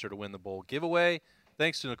can register to win the bowl giveaway.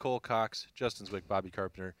 Thanks to Nicole Cox, Justin Zwick, Bobby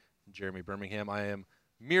Carpenter, and Jeremy Birmingham. I am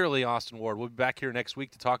merely Austin Ward. We'll be back here next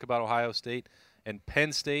week to talk about Ohio State and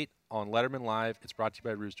Penn State on Letterman Live. It's brought to you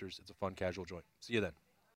by Roosters. It's a fun, casual joint. See you then.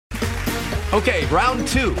 Okay, round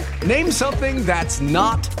 2. Name something that's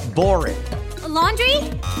not boring. A laundry?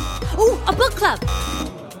 Ooh, a book club.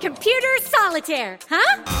 Computer solitaire,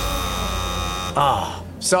 huh? Ah,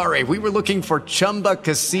 sorry. We were looking for Chumba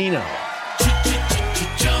Casino.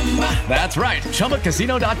 That's right.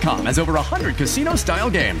 ChumbaCasino.com has over 100 casino-style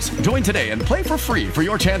games. Join today and play for free for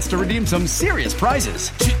your chance to redeem some serious prizes.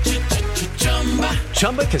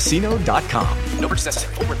 ChumbaCasino.com. No purchase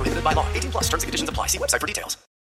necessary. Void where prohibited by law. 18+. Terms and conditions apply. See website for details.